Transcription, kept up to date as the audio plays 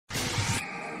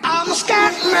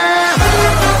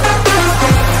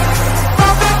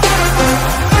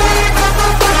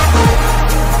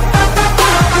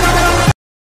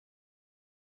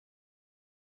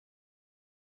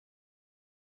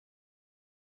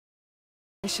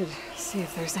I should see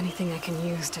if there's anything I can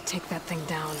use to take that thing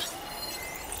down.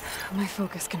 My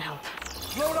focus can help.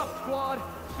 Load up, squad!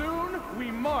 Soon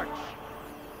we march!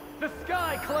 The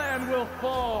Sky Clan will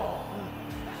fall!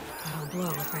 That'll blow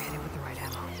if I hit it with the right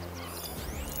ammo.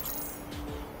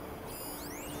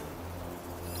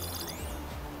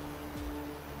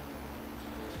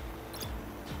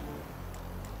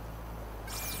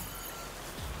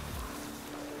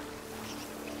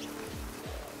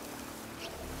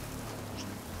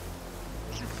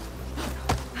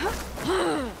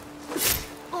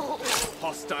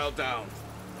 Hostile down.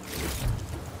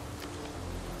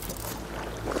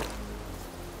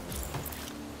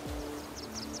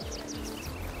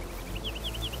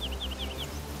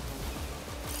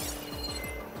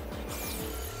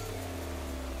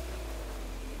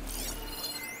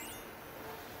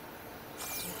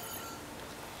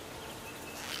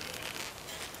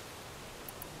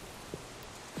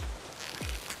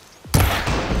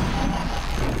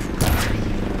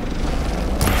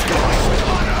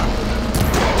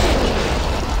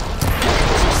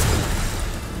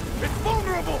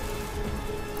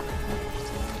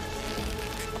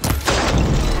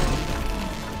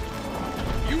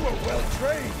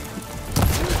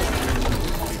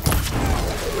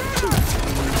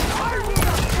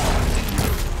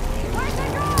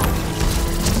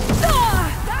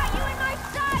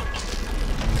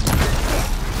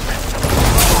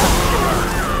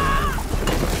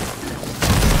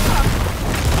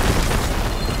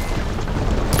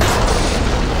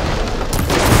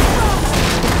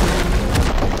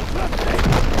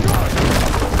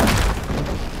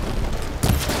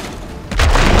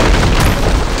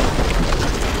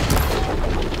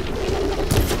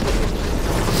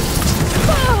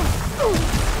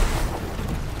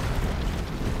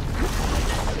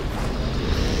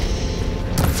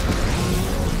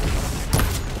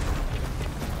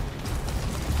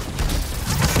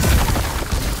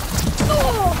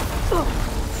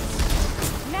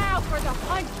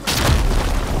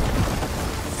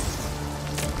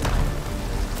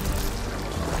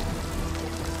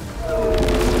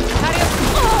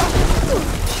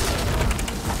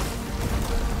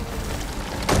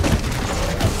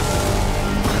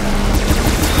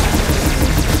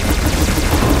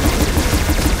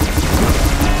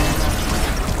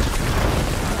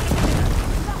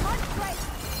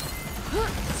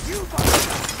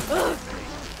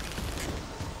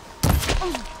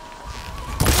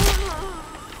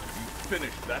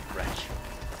 Finish that wretch.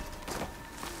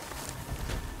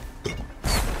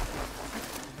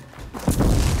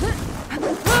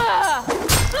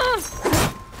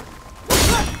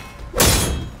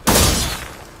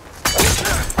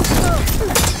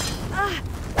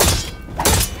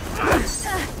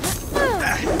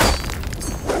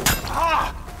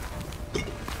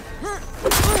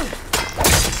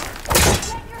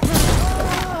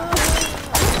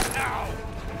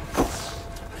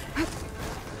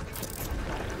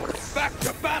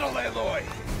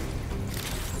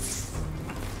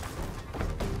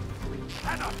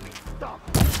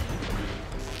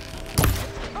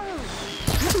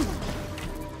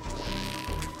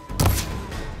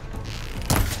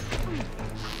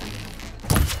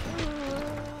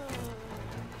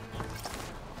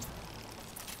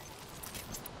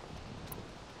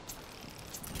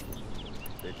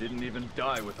 Didn't even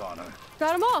die with honor.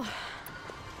 Got them all.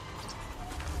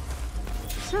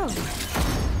 So.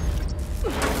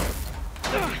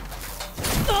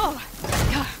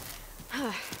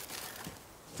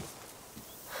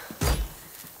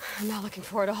 I'm not looking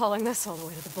forward to hauling this all the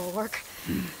way to the bulwark.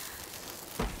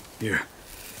 Here.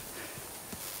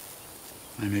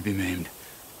 I may be maimed,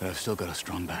 but I've still got a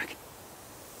strong back.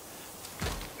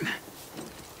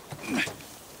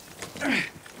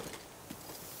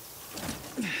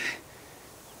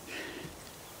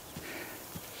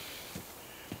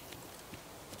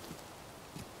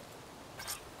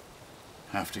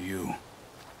 After you.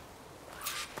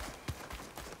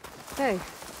 Hey,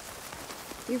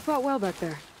 you fought well back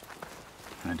there.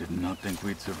 I did not think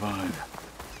we'd survive.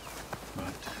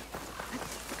 But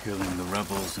killing the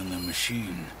rebels and the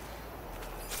machine,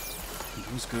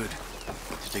 it was good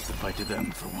to take the fight to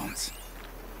them for once.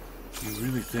 You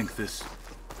really think this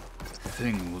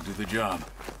thing will do the job?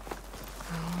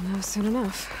 I'll know soon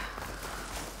enough.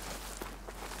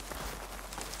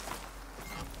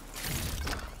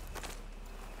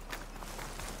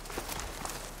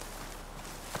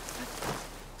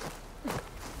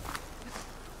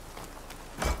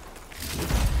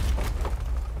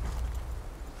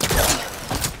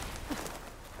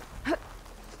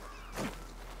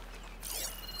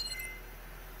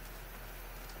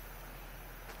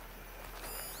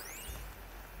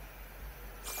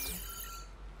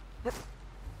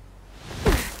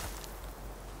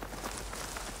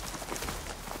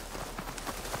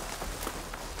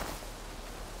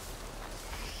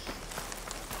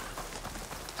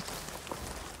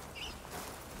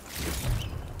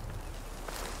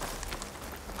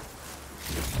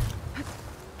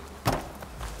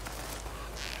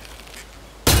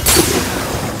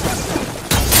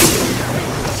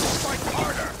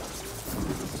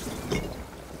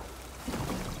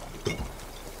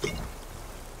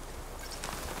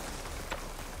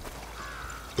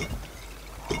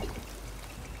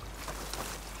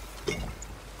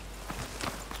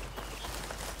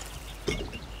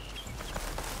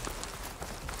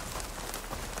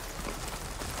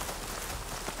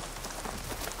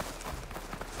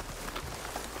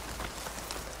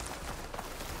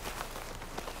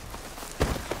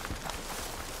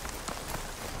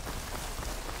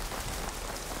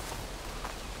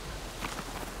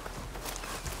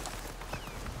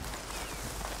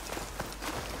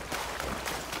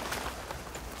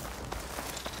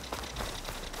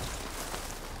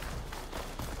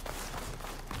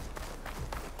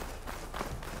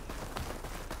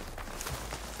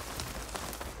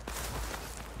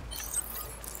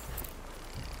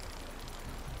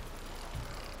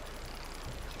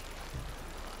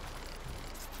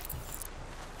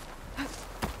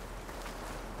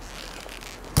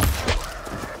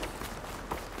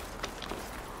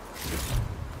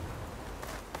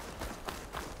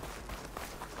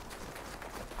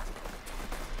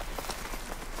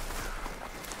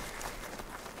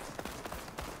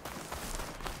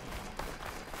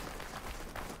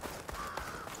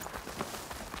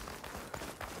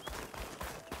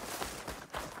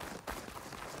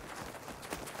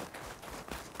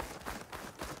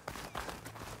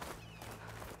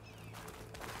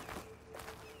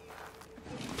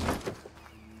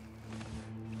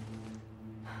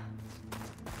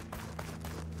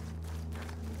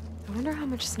 I wonder how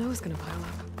much snow's gonna pile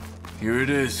up. Here it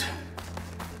is.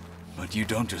 But you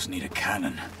don't just need a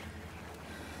cannon.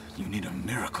 You need a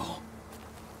miracle.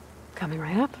 Coming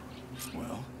right up.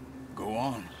 Well, go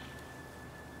on.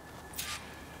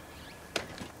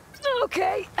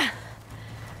 Okay.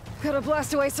 Gotta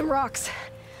blast away some rocks,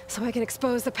 so I can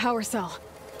expose the power cell.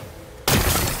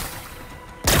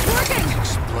 Working!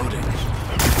 Exploding.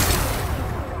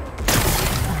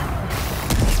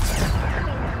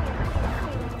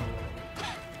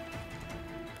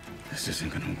 This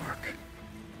isn't gonna work.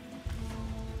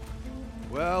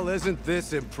 Well, isn't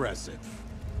this impressive?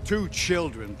 2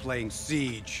 children playing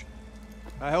siege.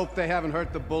 I hope they haven't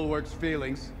hurt the Bulwark's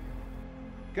feelings.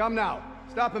 Come now,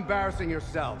 stop embarrassing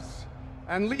yourselves.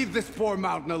 And leave this poor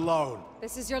mountain alone.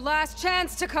 This is your last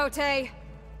chance, Takote.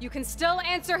 You can still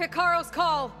answer Hikaru's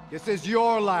call. This is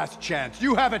your last chance.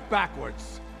 You have it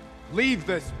backwards. Leave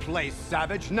this place,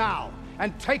 Savage, now.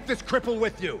 And take this cripple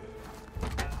with you.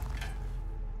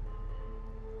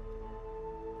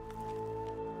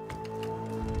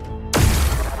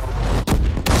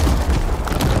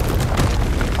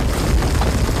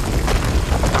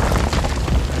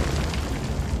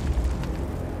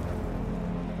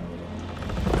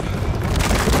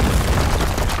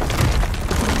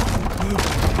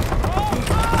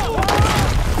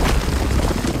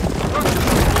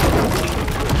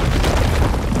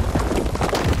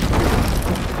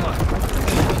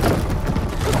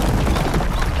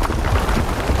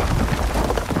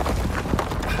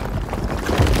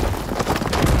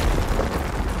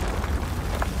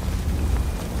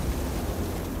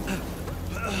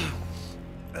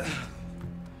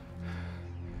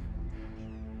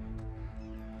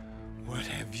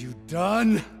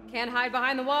 Done? Can't hide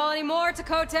behind the wall anymore,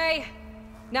 Takote.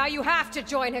 Now you have to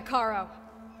join Hikaru.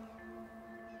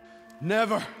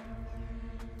 Never.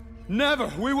 Never.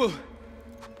 We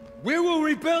will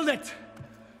rebuild it.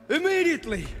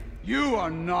 Immediately. You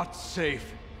are not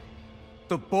safe.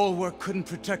 The Bulwark couldn't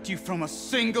protect you from a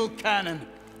single cannon,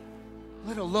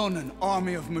 let alone an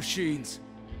army of machines.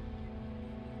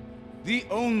 The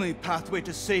only pathway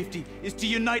to safety is to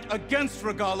unite against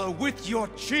Regalo with your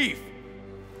chief.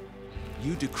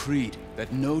 You decreed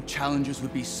that no challengers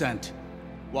would be sent,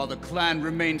 while the clan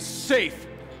remained safe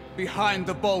behind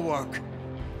the Bulwark.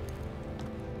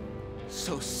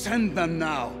 So send them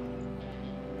now.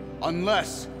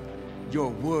 Unless your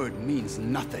word means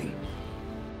nothing.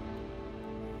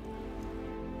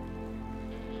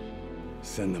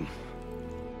 Send them.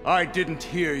 I didn't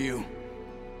hear you.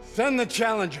 Send the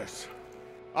challengers.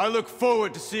 I look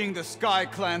forward to seeing the Sky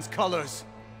Clan's colors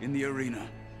in the arena.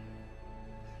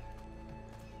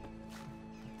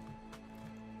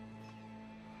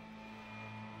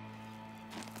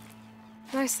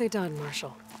 Nicely done,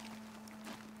 Marshal.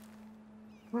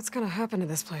 What's gonna happen to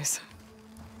this place?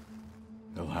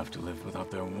 They'll have to live without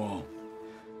their wall.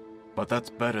 But that's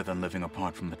better than living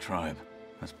apart from the tribe,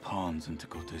 as pawns in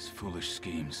Takote's foolish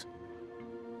schemes.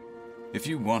 If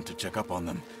you want to check up on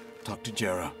them, talk to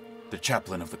Jera, the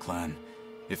chaplain of the clan.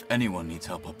 If anyone needs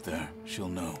help up there, she'll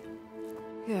know.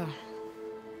 Yeah,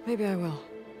 maybe I will.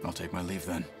 I'll take my leave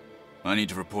then. I need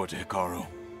to report to Hikaru.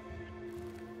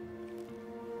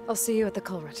 I'll see you at the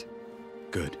culvert.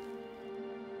 Good.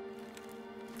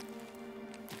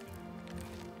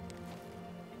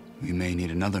 We may need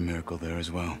another miracle there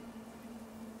as well.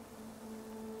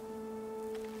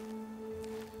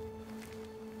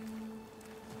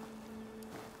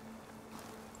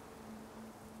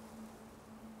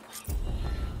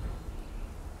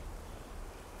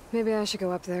 Maybe I should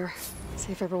go up there,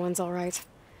 see if everyone's all right.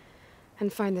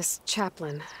 And find this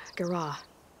chaplain, Gara.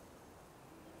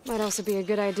 Might also be a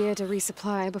good idea to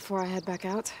resupply before I head back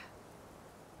out.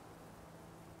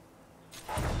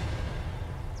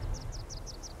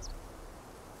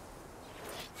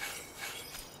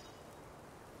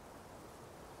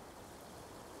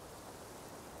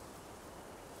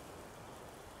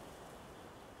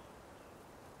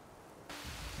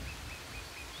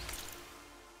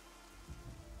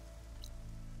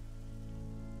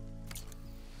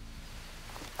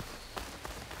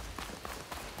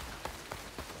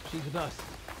 She's with us.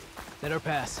 Let her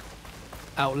pass.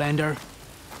 Outlander,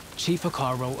 Chief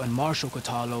Hikaru and Marshal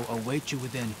Katalo await you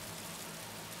within.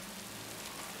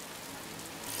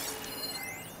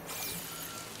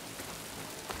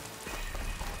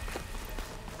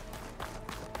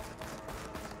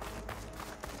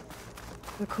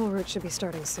 The culvert should be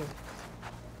starting soon.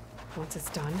 Once it's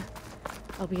done,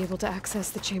 I'll be able to access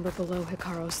the chamber below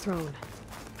Hikaru's throne.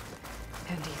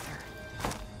 And Ether.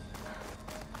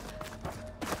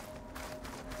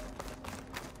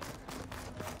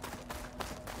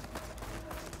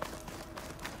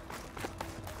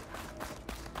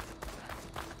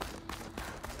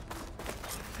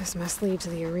 This must lead to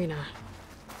the arena.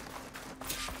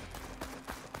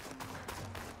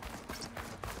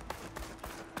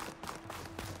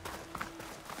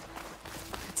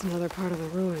 It's another part of the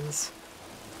ruins,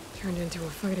 turned into a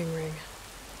fighting ring.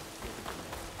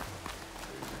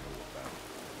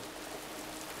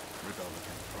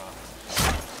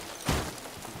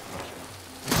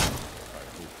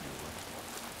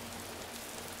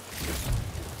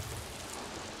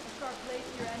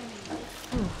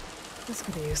 This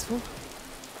could be useful.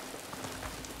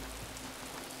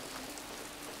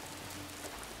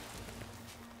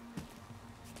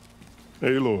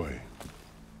 Aloy,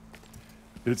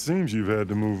 it seems you've had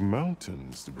to move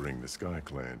mountains to bring the Sky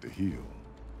Clan to heel.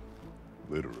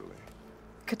 Literally.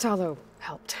 Katalo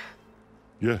helped.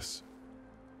 Yes.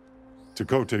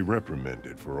 Tekote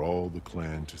reprimanded for all the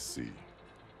clan to see.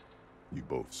 You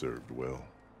both served well.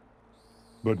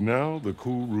 But now the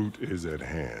cool route is at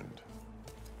hand.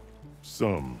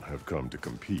 Some have come to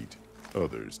compete,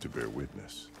 others to bear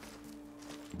witness.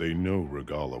 They know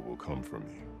Regala will come for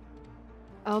me.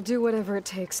 I'll do whatever it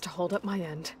takes to hold up my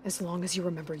end, as long as you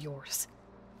remember yours.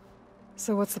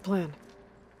 So what's the plan?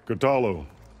 Katalo.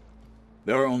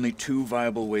 There are only two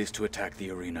viable ways to attack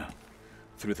the arena.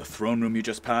 Through the throne room you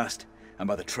just passed, and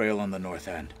by the trail on the north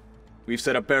end. We've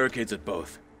set up barricades at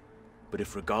both. But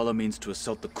if Regala means to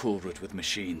assault the cool route with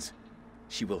machines,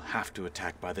 she will have to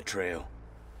attack by the trail.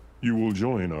 You will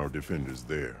join our defenders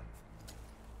there.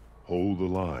 Hold the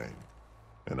line,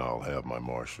 and I'll have my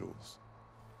marshals.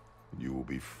 You will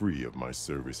be free of my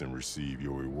service and receive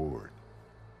your reward.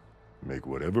 Make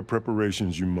whatever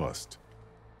preparations you must.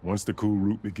 Once the cool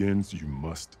route begins, you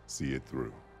must see it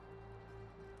through.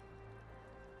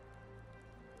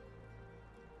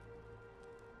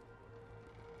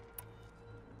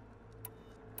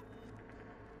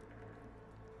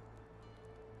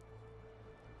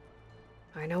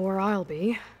 I know where I'll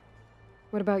be.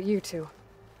 What about you two?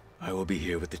 I will be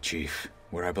here with the chief,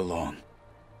 where I belong.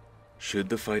 Should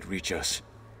the fight reach us,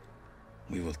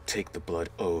 we will take the blood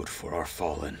owed for our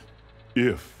fallen.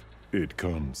 If it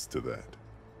comes to that,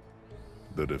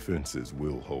 the defenses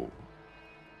will hold.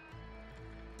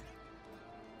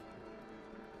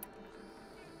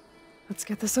 Let's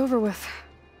get this over with.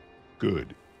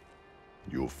 Good.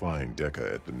 You'll find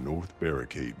Dekka at the north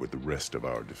barricade with the rest of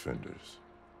our defenders.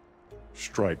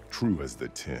 Strike true as the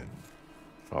 10.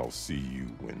 I'll see you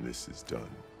when this is done.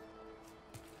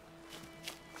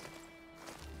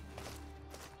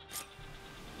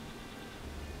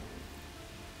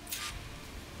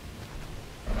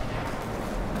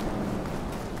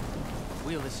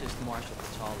 We'll assist Marshal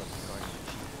Katalo regarding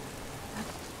the chief.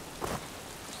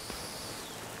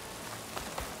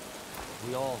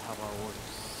 We all have our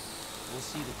orders. We'll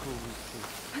see the cool route through.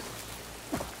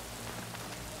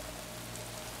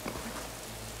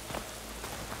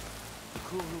 The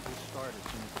cool route will start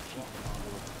as soon as the chief is on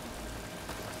board.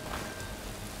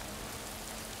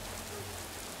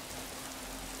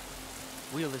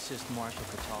 We'll assist Marshal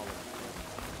Katalo.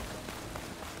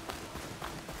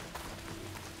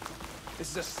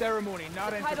 This is a ceremony,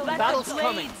 not an The battle's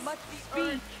coming.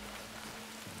 Speak.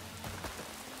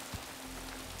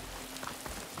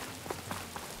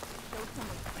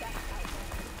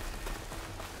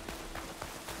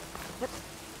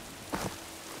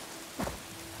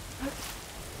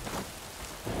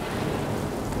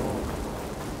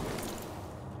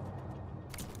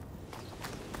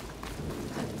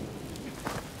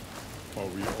 Are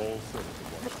we all set at the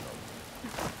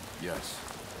watchtower? Yes.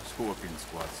 Scorpion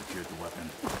Squad secured the weapon.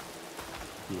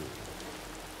 Good.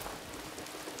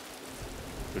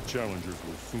 The challengers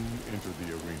will soon enter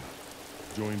the arena.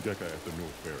 Join Dekka at the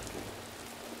north barricade.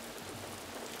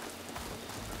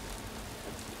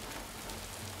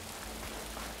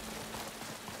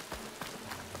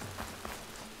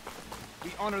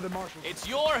 We honor the marshals. It's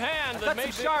your hand that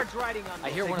makes it. Shards riding on I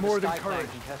hear one of more the than Sky courage.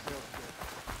 Clans tested.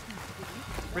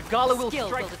 Regala will Skill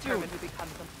strike will soon, determine who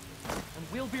becomes them. and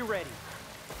we'll be ready.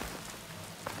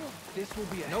 This will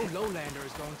be a No lowlander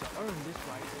is going to earn this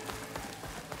right.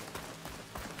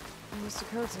 Mr.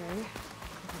 Kote.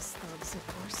 His thugs, of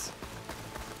course.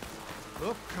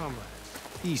 Look, comrades.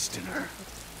 Easterner.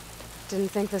 Didn't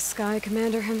think the Sky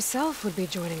Commander himself would be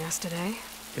joining us today.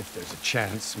 If there's a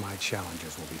chance my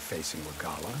challengers will be facing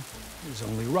Regala, it is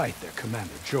only right their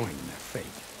commander join in their fate.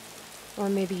 Or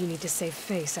maybe you need to save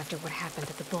face after what happened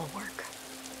at the Bulwark.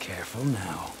 Careful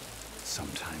now.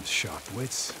 Sometimes sharp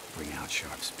wits bring out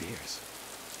sharp spears.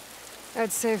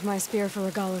 I'd save my spear for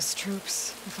Regala's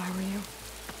troops, if I were you.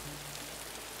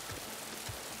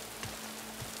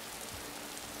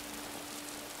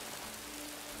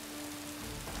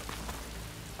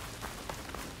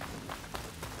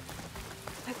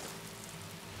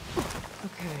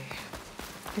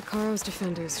 Hekarro's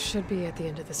defenders should be at the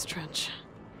end of this trench.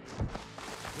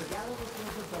 The gallows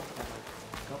was a buffalo,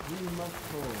 but we must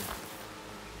hold.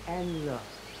 And look,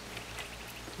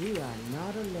 we are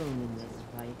not alone in this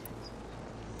fight.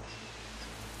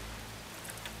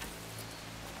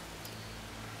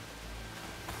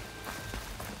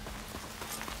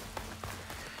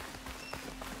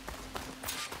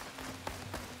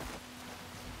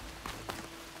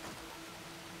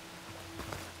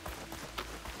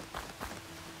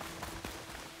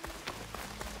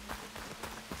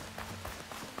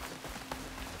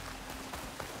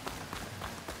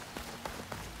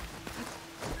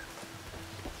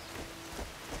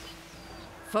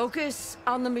 Focus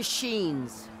on the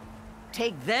machines.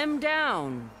 Take them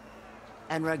down.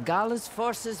 And Regala's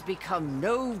forces become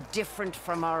no different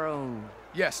from our own.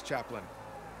 Yes, Chaplain.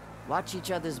 Watch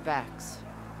each other's backs.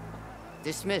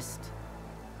 Dismissed.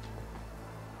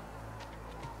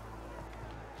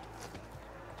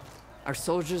 Our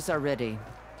soldiers are ready.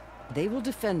 They will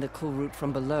defend the cool route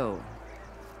from below.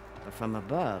 But from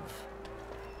above...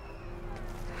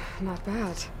 Not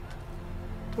bad.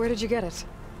 Where did you get it?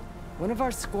 One of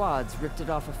our squads ripped it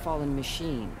off a fallen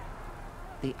machine.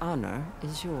 The honor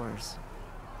is yours.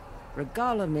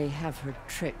 Regala may have her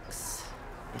tricks,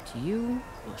 but you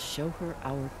will show her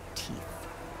our teeth.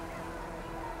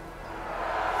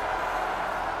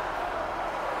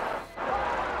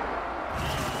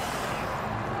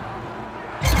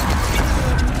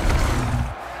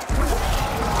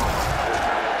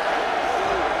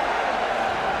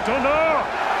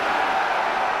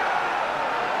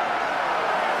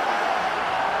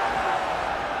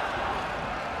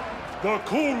 The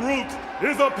cool route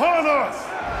is upon us!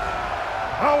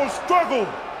 Our struggle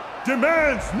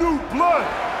demands new blood!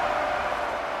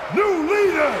 New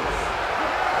leaders!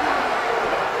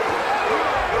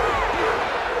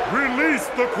 Release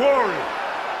the quarry!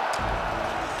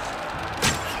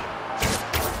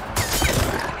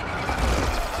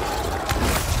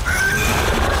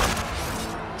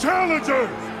 Challengers,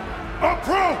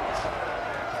 approach!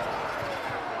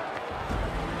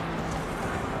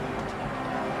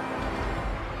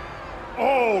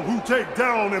 All who take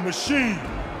down a machine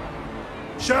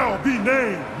shall be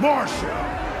named Marshal.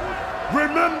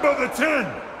 Remember the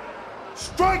 10.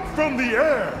 Strike from the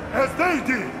air as they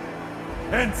did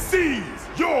and seize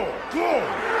your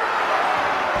glory.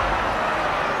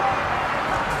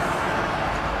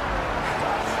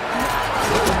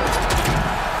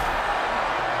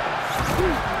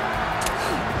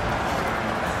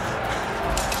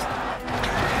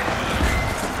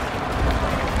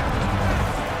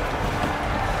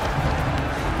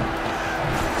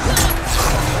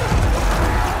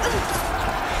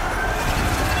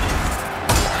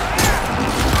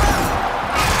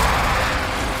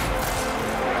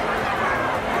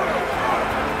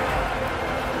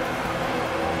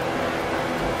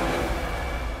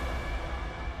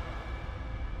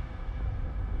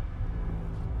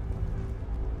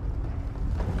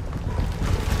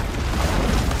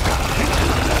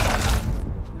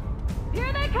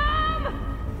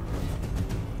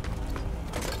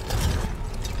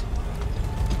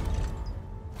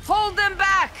 Hold them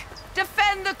back!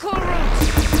 Defend the cool route!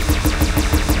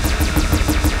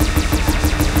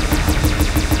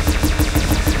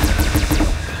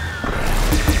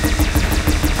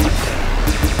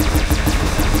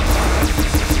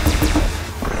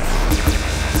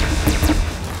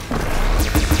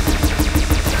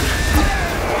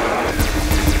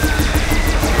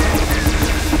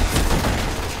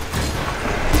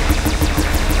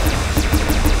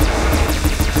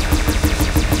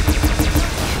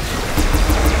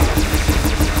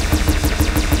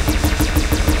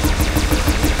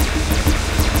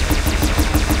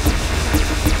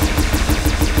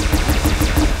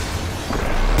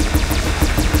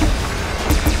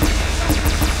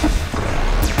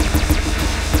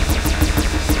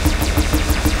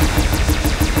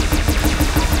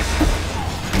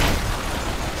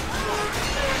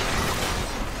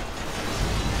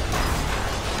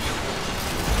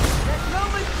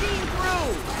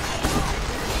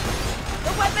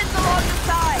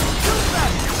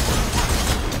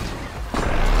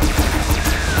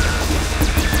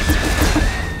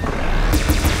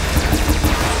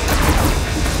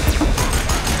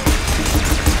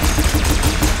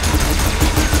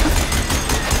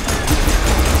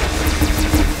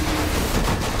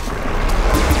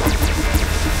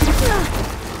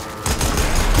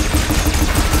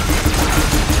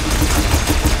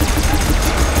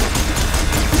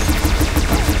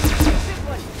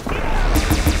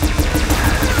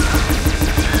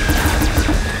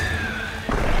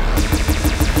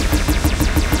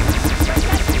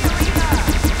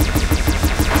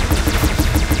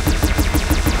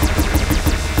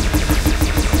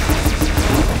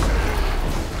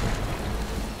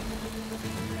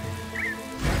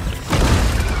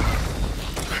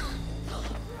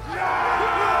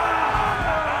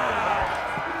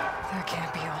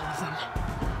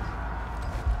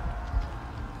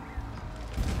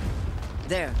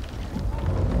 There.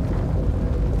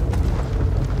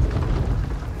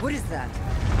 What is that?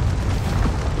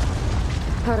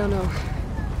 I don't know.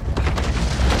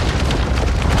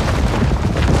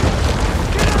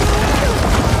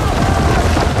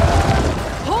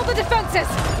 Hold the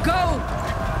defenses! Go!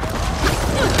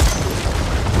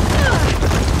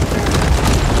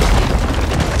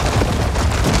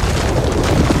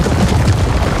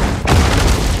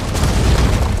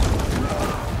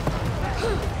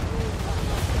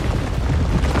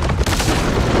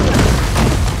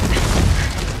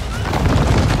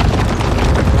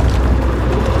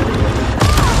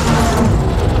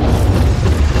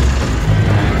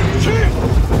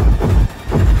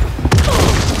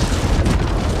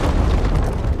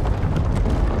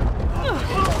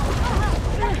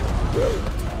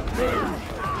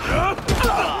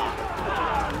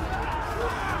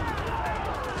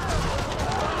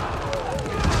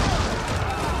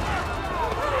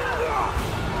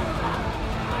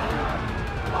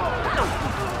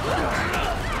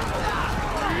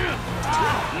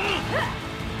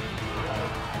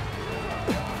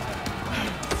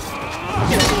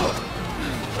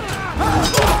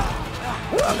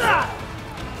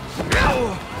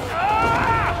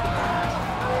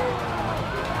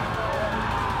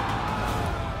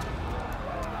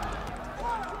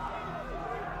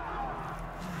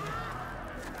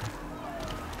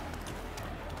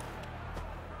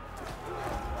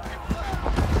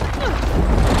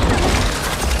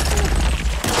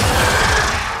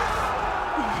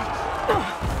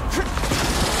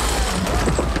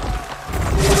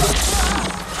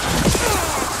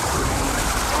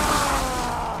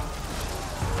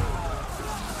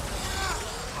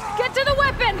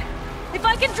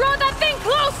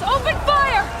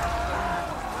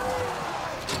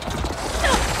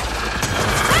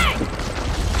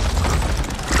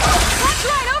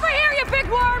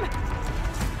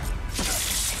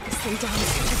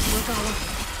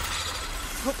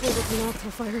 Hopefully the Knoth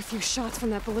will fire a few shots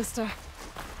from that ballista.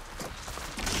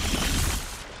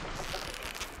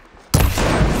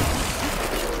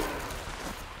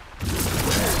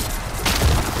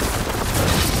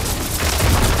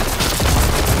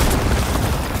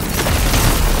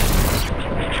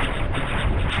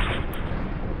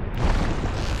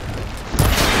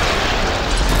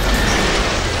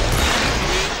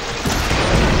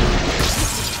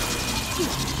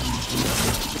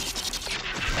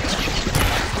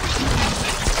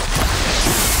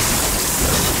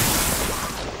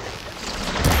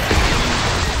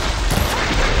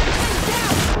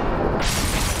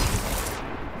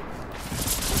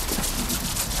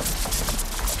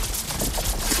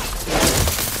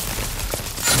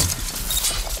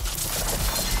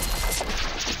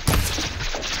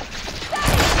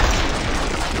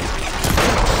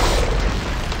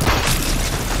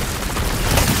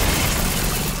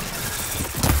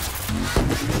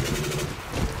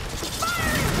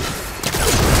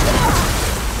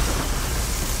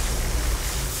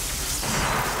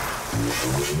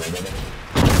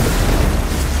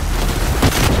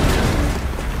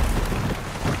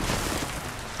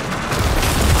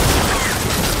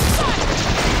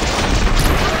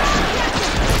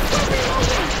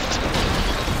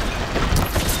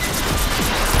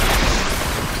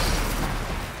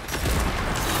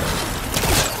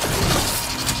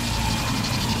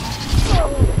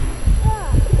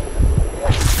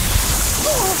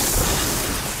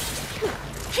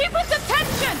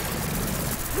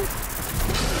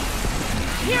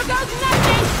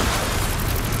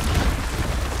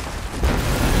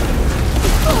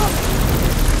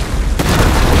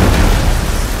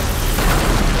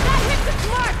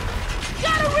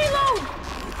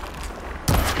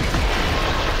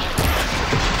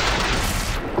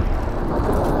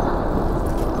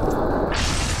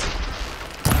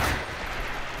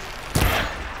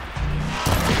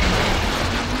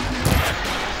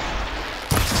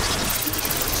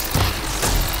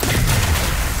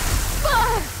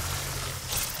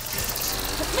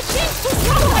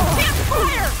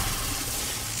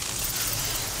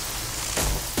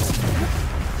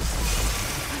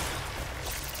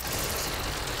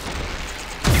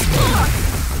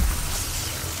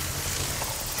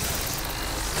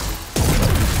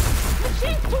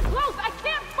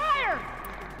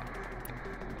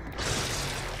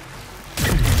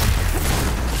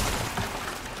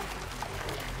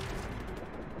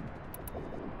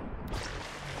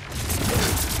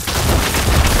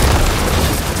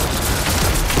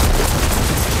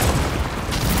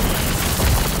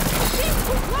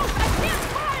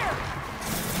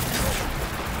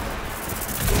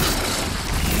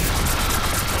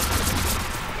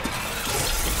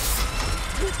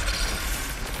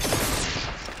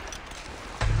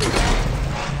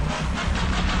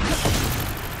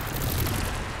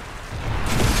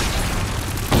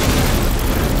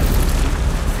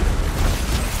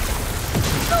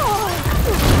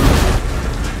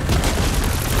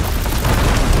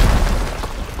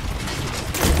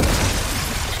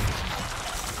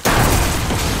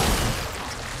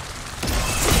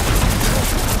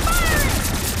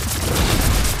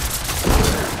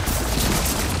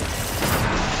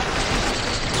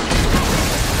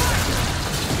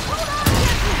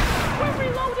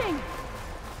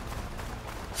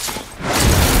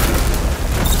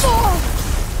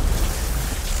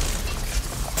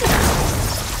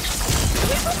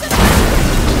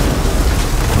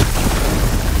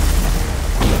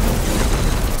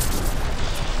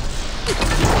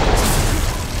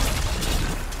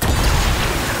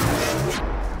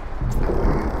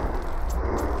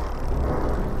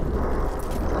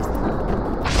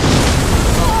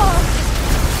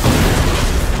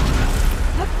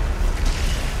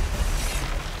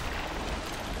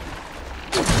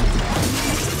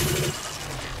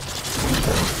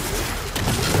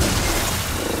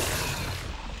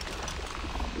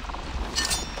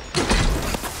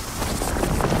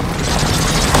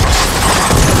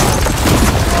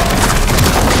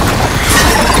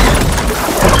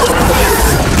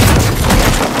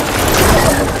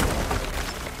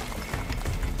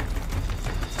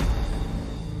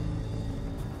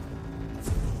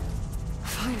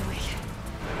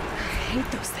 hate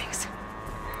those things.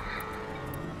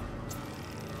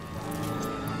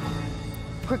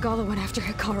 Regala went after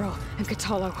Hikaru and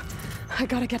Katalo. I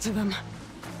gotta get to them.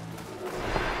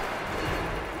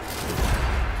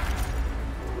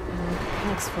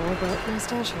 Looks full, but my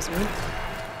stash has room.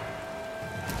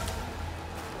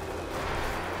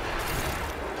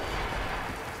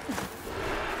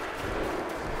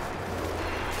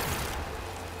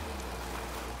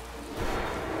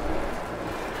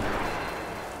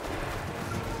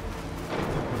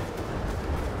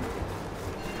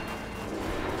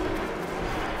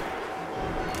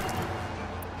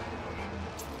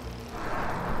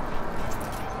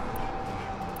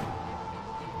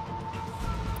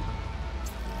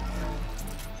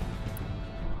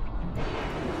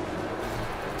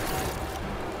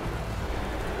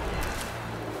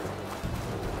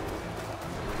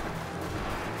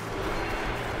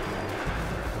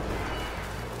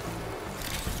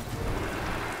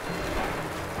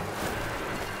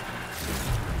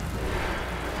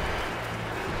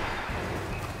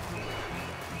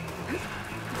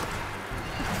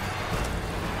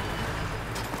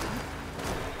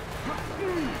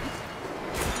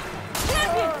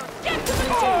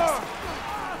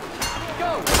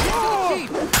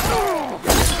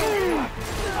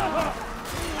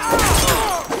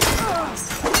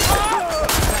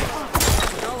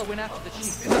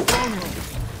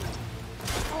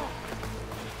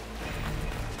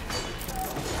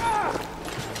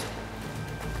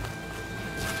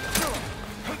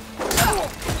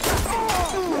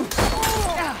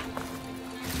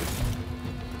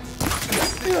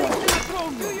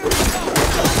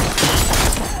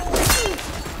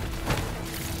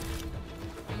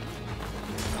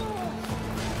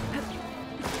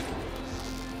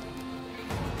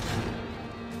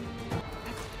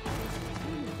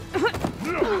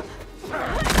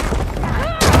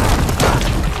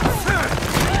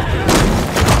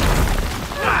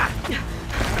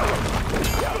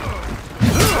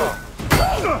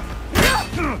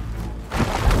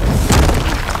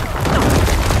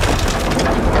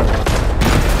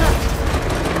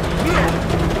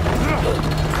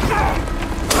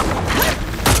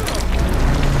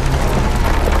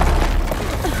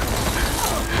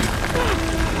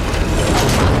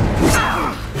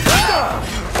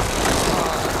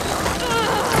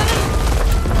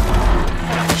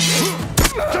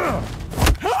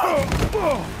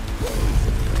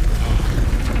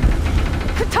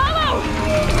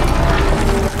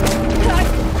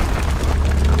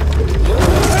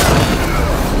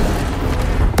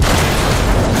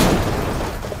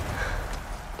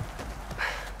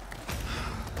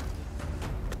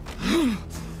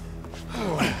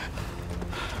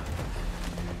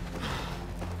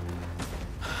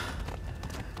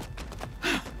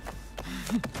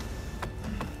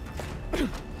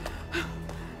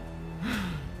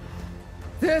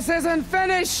 This isn't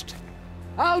finished!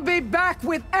 I'll be back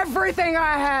with everything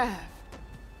I have!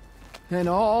 And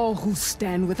all who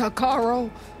stand with Hikaru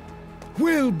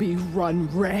will be run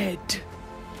red.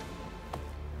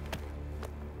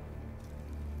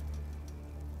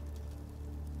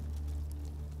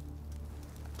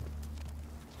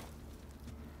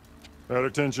 At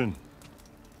attention.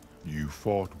 You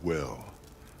fought well.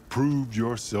 Proved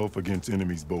yourself against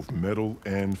enemies both metal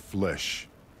and flesh.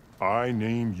 I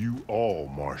name you all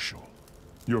Marshal.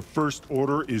 Your first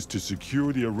order is to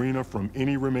secure the arena from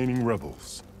any remaining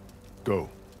rebels. Go.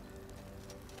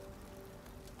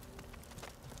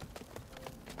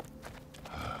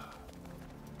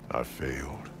 I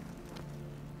failed.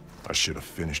 I should have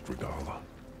finished Regala.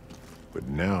 But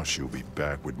now she'll be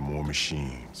back with more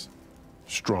machines.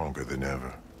 Stronger than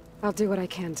ever. I'll do what I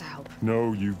can to help.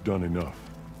 No, you've done enough.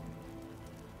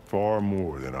 Far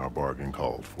more than our bargain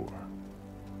called for.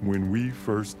 When we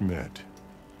first met,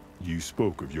 you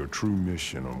spoke of your true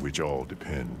mission on which all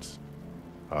depends.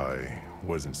 I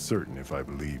wasn't certain if I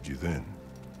believed you then.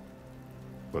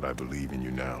 But I believe in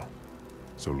you now.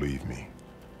 So leave me.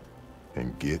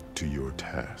 And get to your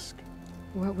task.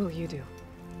 What will you do?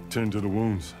 Tend to the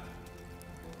wounds.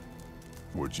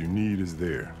 What you need is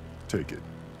there. Take it.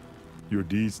 Your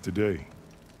deeds today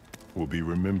will be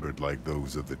remembered like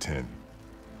those of the 10.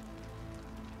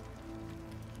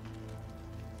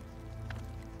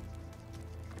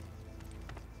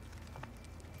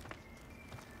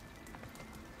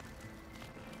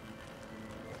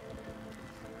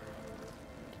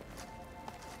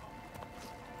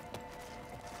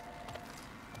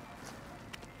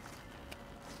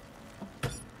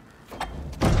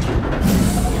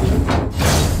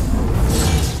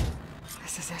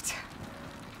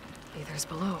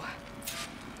 Below.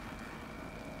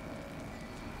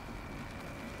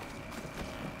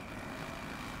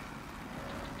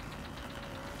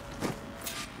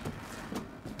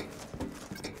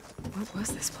 was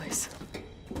this place?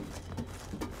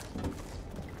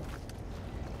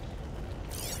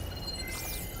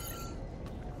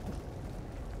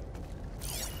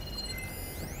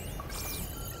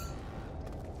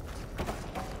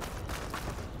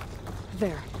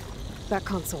 There. That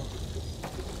console.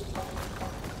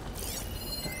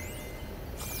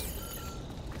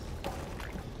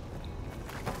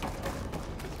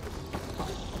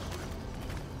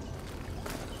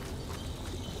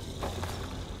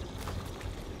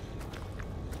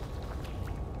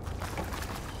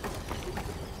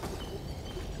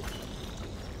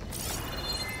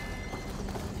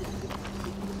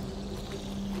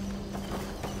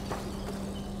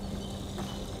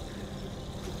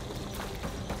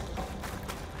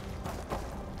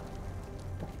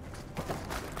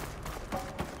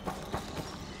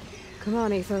 Come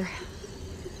on, Aether.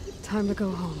 Time to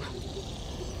go home.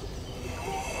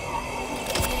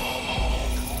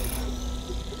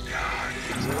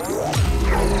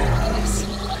 Yes.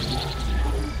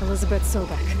 Elizabeth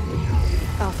Sobek.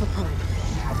 Alpha Prime.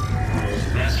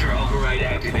 Master override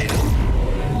activated.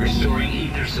 Restoring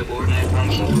Aether subordinate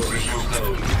function to original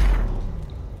code.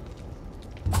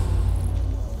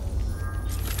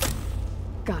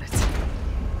 Got it.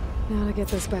 Now to get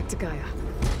this back to Gaia.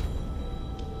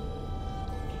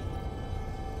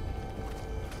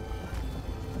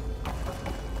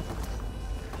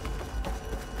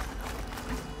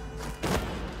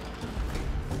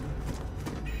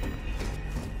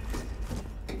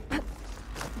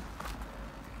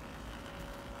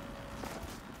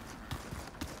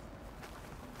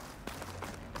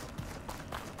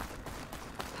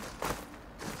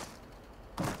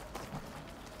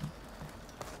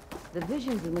 The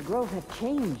visions in the grove have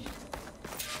changed.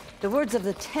 The words of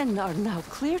the Ten are now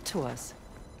clear to us.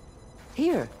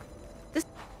 Here, this...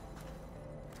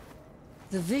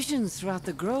 The visions throughout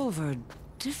the grove are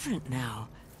different now.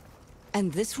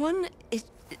 And this one, it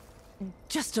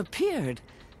just appeared.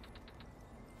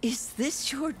 Is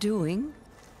this your doing?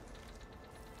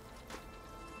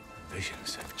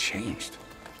 Visions have changed.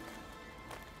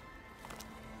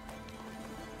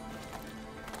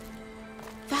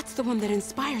 That's the one that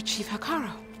inspired Chief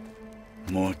Hekarro.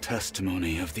 More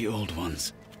testimony of the old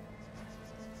ones.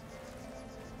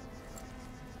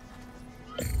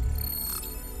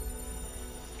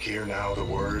 Hear now the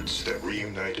words that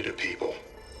reunited a people.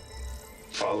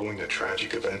 Following the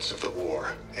tragic events of the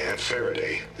war, Anne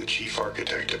Faraday, the chief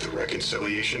architect of the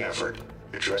reconciliation effort,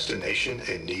 addressed a nation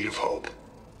in need of hope.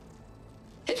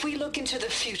 If we look into the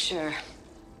future,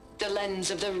 the lens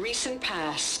of the recent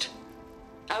past,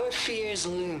 our fears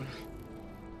loom.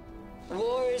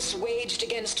 Wars waged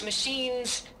against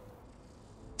machines,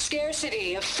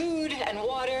 scarcity of food and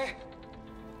water,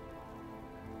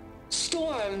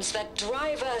 storms that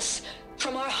drive us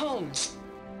from our homes.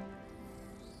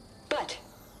 But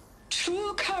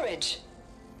true courage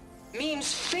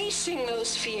means facing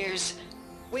those fears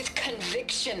with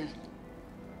conviction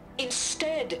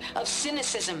instead of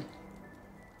cynicism.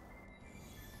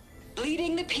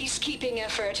 Leading the peacekeeping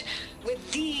effort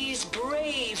with these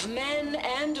brave men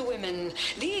and women,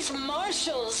 these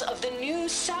marshals of the new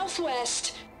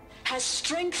Southwest, has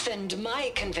strengthened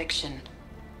my conviction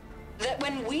that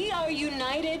when we are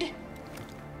united,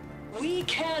 we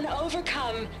can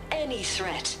overcome any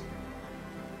threat.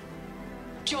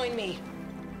 Join me.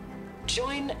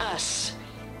 Join us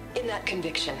in that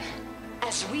conviction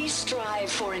as we strive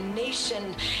for a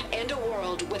nation and a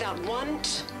world without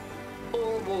want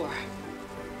or war.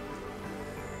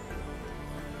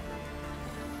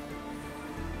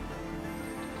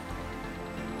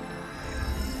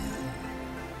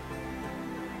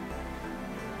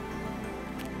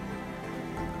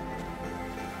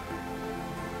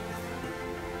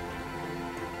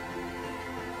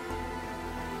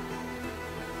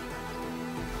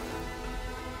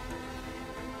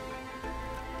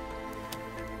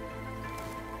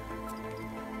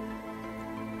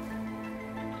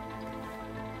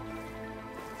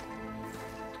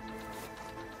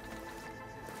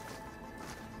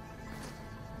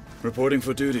 Reporting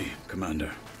for duty,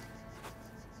 Commander.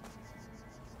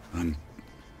 I'm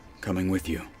coming with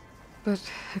you. But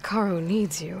Hekarro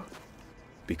needs you.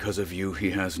 Because of you,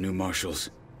 he has new marshals.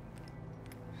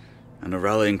 And a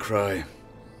rallying cry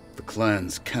the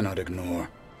clans cannot ignore.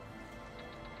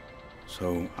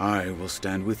 So I will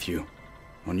stand with you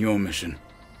on your mission.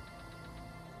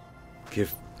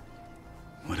 Give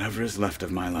whatever is left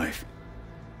of my life.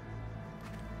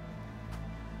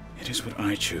 It is what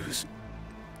I choose.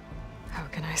 How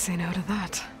can I say no to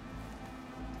that?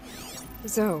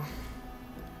 Zoe,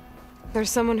 there's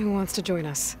someone who wants to join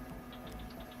us.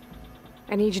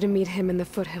 I need you to meet him in the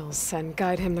foothills and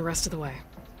guide him the rest of the way.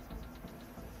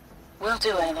 Will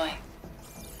do, Aloy.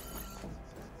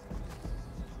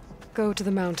 Go to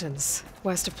the mountains,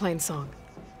 west of Plainsong.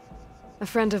 A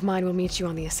friend of mine will meet you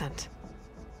on the ascent.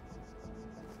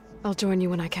 I'll join you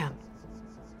when I can.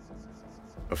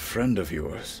 A friend of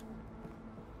yours?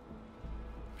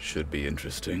 Should be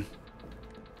interesting.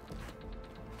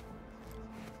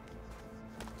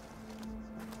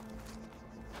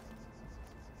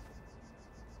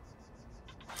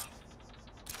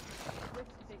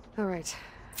 All right.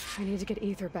 I need to get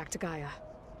Ether back to Gaia.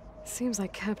 Seems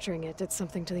like capturing it did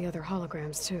something to the other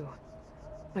holograms, too.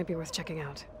 Might be worth checking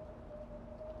out.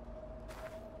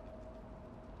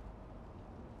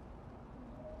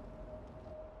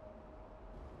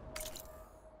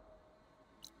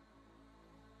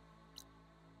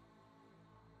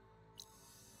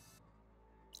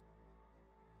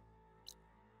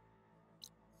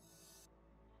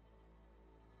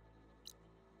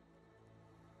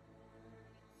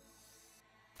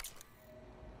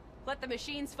 Let the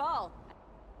machines fall.